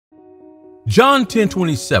John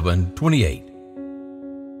 10:27-28.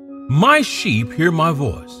 My sheep hear my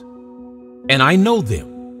voice, and I know them,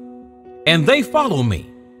 and they follow me.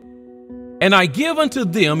 And I give unto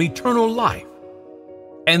them eternal life,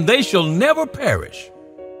 and they shall never perish,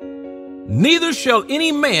 neither shall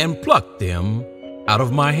any man pluck them out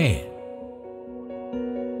of my hand.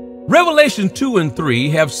 Revelation 2 and 3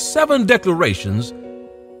 have 7 declarations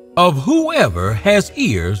of whoever has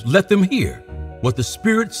ears, let them hear what the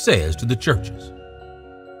Spirit says to the churches.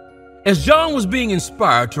 As John was being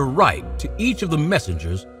inspired to write to each of the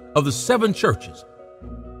messengers of the 7 churches,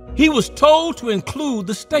 he was told to include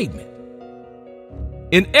the statement.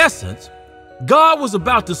 In essence, God was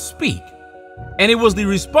about to speak, and it was the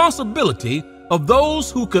responsibility of those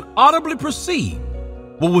who could audibly perceive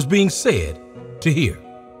what was being said to hear.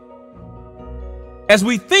 As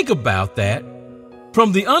we think about that,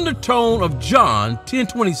 from the undertone of John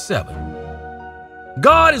 10:27,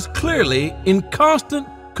 God is clearly in constant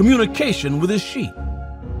communication with his sheep.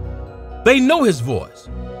 They know his voice,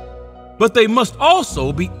 but they must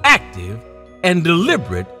also be active and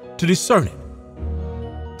deliberate to discern it.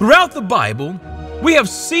 Throughout the Bible, we have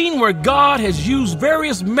seen where God has used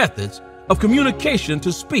various methods of communication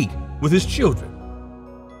to speak with his children.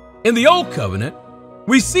 In the Old Covenant,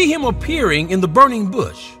 we see him appearing in the burning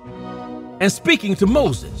bush and speaking to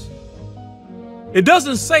Moses. It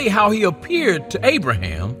doesn't say how he appeared to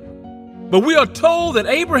Abraham, but we are told that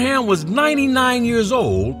Abraham was 99 years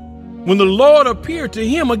old when the Lord appeared to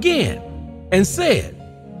him again and said,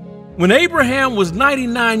 when Abraham was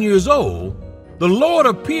 99 years old, the Lord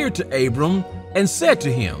appeared to Abram and said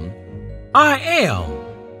to him, I am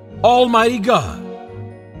Almighty God.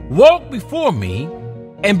 Walk before me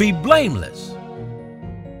and be blameless,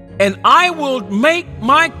 and I will make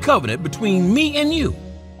my covenant between me and you,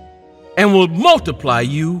 and will multiply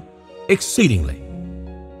you exceedingly.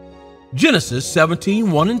 Genesis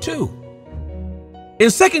 17:1 and 2. In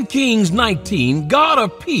 2 Kings 19, God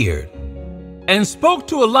appeared and spoke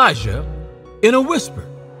to Elijah in a whisper.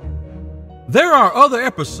 There are other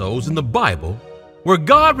episodes in the Bible where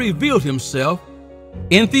God revealed himself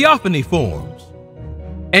in theophany forms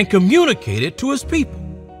and communicated to his people.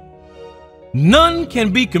 None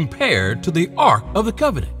can be compared to the Ark of the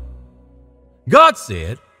Covenant. God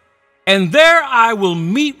said, and there I will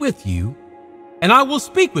meet with you, and I will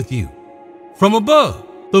speak with you from above,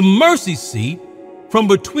 the mercy seat from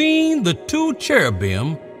between the 2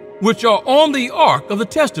 cherubim which are on the Ark of the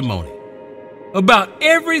testimony, about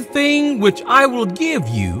everything which I will give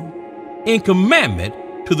you in commandment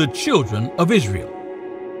to the children of Israel.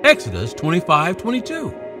 Exodus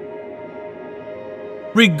 25:22.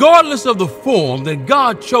 Regardless of the form that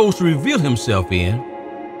God chose to reveal himself in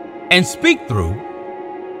and speak through,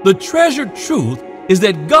 the treasured truth is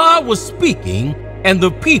that God was speaking and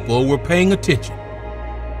the people were paying attention.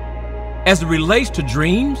 As it relates to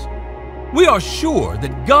dreams, we are sure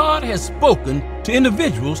that God has spoken to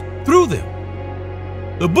individuals through them.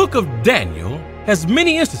 The book of Daniel has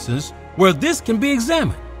many instances where this can be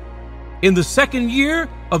examined. In the 2nd year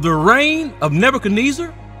of the reign of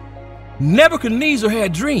Nebuchadnezzar, Nebuchadnezzar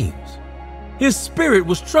had dreams. His spirit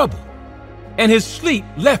was troubled, and his sleep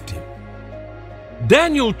left him.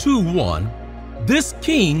 Daniel 2:1, this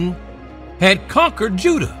king had conquered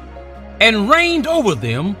Judah and reigned over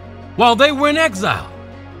them while they were in exile.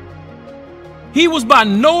 He was by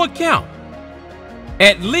no account,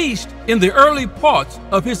 at least in the early parts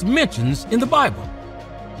of his mentions in the Bible,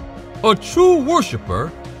 a true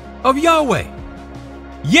worshiper of Yahweh.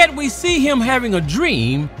 Yet we see him having a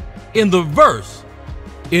dream in the verse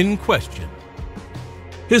in question.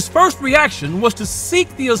 His first reaction was to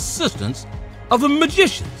seek the assistance of the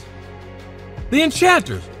magicians, the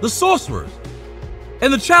enchanters, the sorcerers,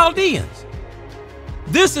 and the Chaldeans.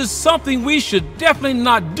 This is something we should definitely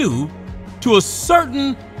not do to a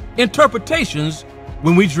certain interpretations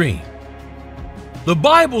when we dream. The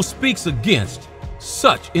Bible speaks against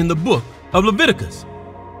such in the book of Leviticus.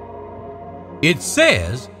 It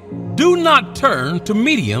says, do not turn to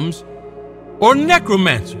mediums or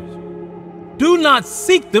necromancers. Do not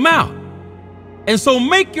seek them out, and so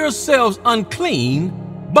make yourselves unclean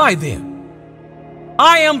by them.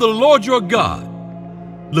 I am the Lord your God.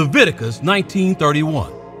 Leviticus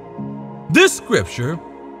 19:31. This scripture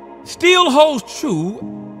still holds true,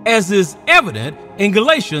 as is evident in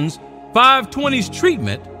Galatians 5:20's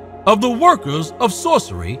treatment of the workers of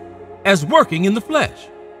sorcery as working in the flesh.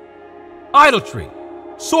 Idolatry,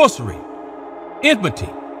 sorcery, enmity,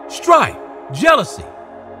 strife, jealousy,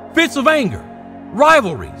 fits of anger,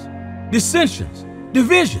 rivalries, dissensions,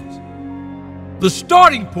 divisions. The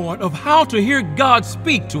starting point of how to hear God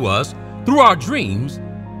speak to us through our dreams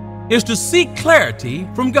is to seek clarity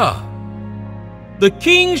from God. The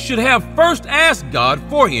king should have first asked God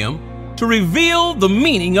for him to reveal the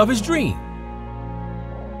meaning of his dream,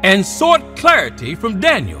 and sought clarity from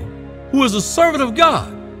Daniel, who is a servant of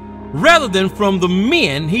God, rather than from the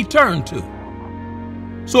men he turned to.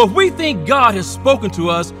 So if we think God has spoken to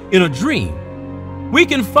us in a dream, we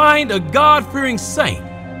can find a God-fearing saint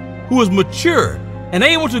who is mature and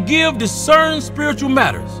able to discern spiritual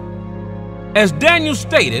matters. As Daniel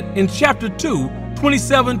stated in chapter 2,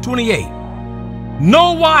 27-28,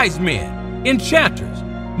 no wise men, enchanters,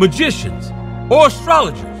 magicians, or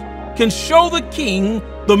astrologers can show the king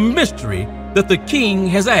the mystery that the king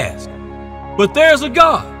has asked. But there's a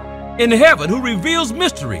God in heaven who reveals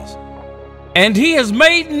mysteries, and he has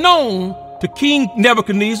made known to King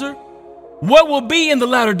Nebuchadnezzar what will be in the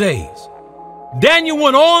latter days. Daniel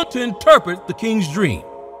went on to interpret the king's dream.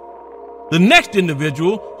 The next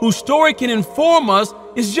individual whose story can inform us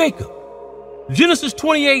is Jacob. Genesis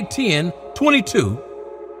 28:10-22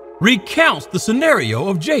 recounts the scenario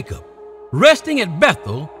of Jacob resting at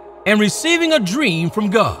Bethel and receiving a dream from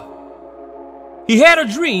God. He had a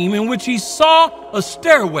dream in which he saw a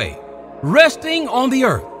stairway resting on the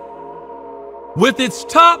earth, with its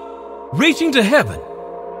top reaching to heaven,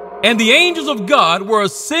 and the angels of God were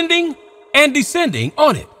ascending and descending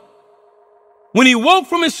on it. When he woke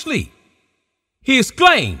from his sleep, he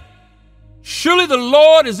exclaimed, "Surely the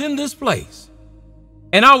Lord is in this place,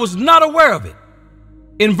 and I was not aware of it."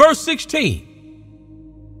 In verse 16,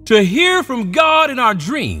 to hear from God in our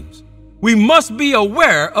dreams, we must be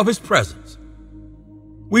aware of his presence.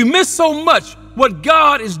 We miss so much what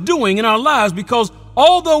God is doing in our lives because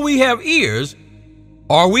although we have ears,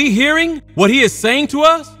 are we hearing what he is saying to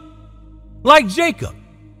us? Like Jacob,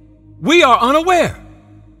 we are unaware.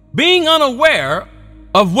 Being unaware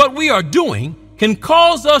of what we are doing can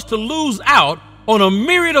cause us to lose out on a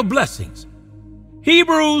myriad of blessings.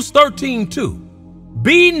 Hebrews 13:2,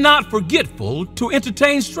 be not forgetful to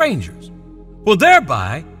entertain strangers, for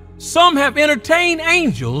thereby some have entertained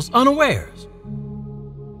angels unawares.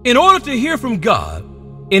 In order to hear from God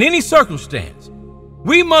in any circumstance,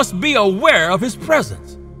 we must be aware of his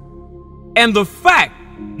presence and the fact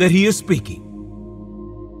that he is speaking.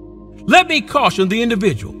 Let me caution the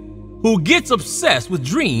individual who gets obsessed with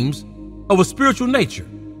dreams of a spiritual nature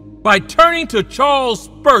by turning to Charles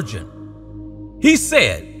Spurgeon. He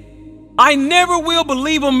said, "I never will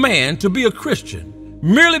believe a man to be a Christian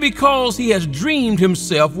merely because he has dreamed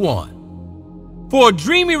himself one. For a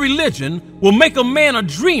dreamy religion will make a man a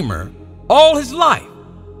dreamer all his life,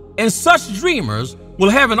 and such dreamers will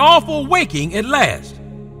have an awful waking at last.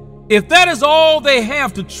 If that is all they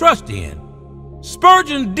have to trust in,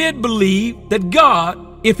 Spurgeon did believe that God,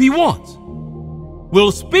 if he wants,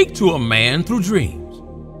 will speak to a man through dreams.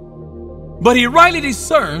 But he rightly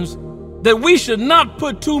discerns that we should not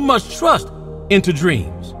put too much trust into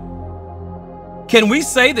dreams. Can we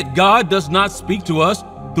say that God does not speak to us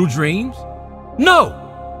through dreams? No.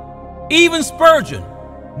 Even Spurgeon,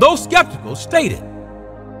 though skeptical, stated,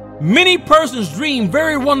 many persons dream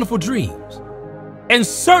very wonderful dreams, and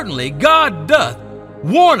certainly God doth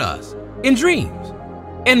warn us in dreams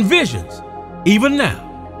and visions even now.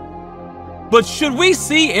 But should we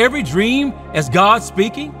see every dream as God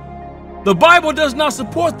speaking? The Bible does not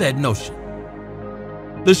support that notion.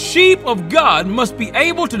 The sheep of God must be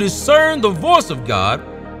able to discern the voice of God,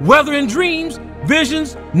 whether in dreams,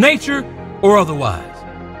 visions, nature, or otherwise.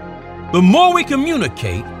 The more we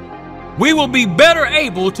communicate, we will be better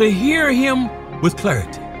able to hear him with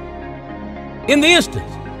clarity. In the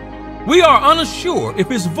instance, we are unsure if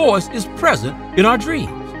his voice is present in our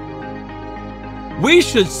dreams. We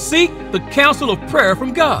should seek the counsel of prayer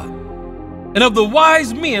from God and of the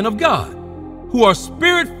wise men of God who are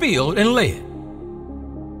spirit-filled and led.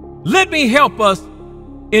 Let me help us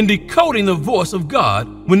in decoding the voice of God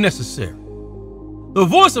when necessary. The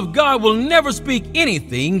voice of God will never speak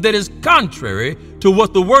anything that is contrary to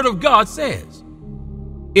what the Word of God says.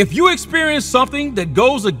 If you experience something that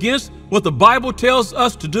goes against what the Bible tells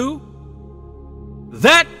us to do,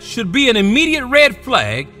 that should be an immediate red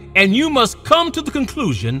flag, and you must come to the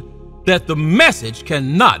conclusion that the message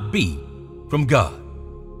cannot be from God.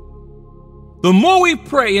 The more we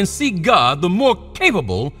pray and seek God, the more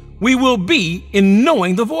capable we will be in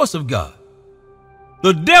knowing the voice of God.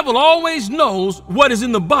 The devil always knows what is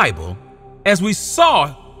in the Bible, as we saw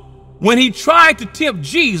when he tried to tempt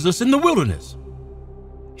Jesus in the wilderness.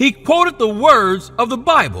 He quoted the words of the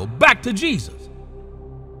Bible back to Jesus,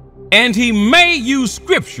 and he may use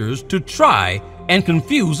scriptures to try and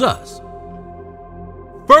confuse us.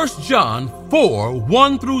 1 John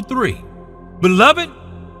 4:1-3. Beloved,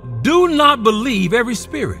 do not believe every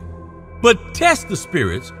spirit, but test the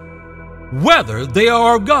spirits whether they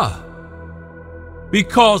are of God,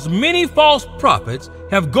 because many false prophets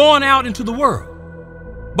have gone out into the world.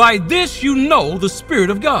 By this you know the Spirit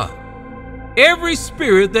of God. Every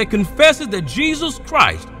spirit that confesses that Jesus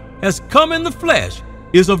Christ has come in the flesh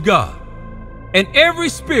is of God. And every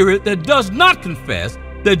spirit that does not confess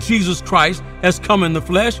that Jesus Christ has come in the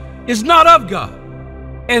flesh is not of God.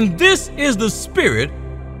 And this is the spirit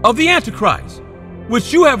of the Antichrist,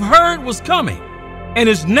 which you have heard was coming and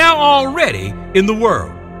is now already in the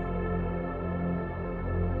world.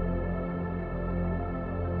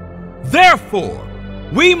 Therefore,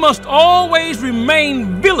 we must always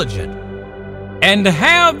remain vigilant and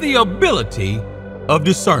have the ability of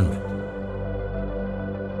discernment.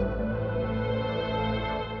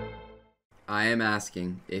 I am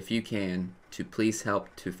asking, if you can, to please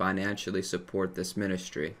help to financially support this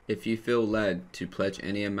ministry. If you feel led to pledge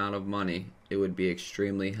any amount of money, it would be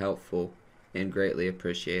extremely helpful and greatly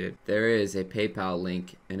appreciated. There is a PayPal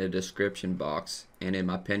link in the description box and in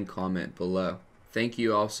my pinned comment below. Thank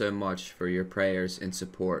you all so much for your prayers and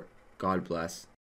support. God bless.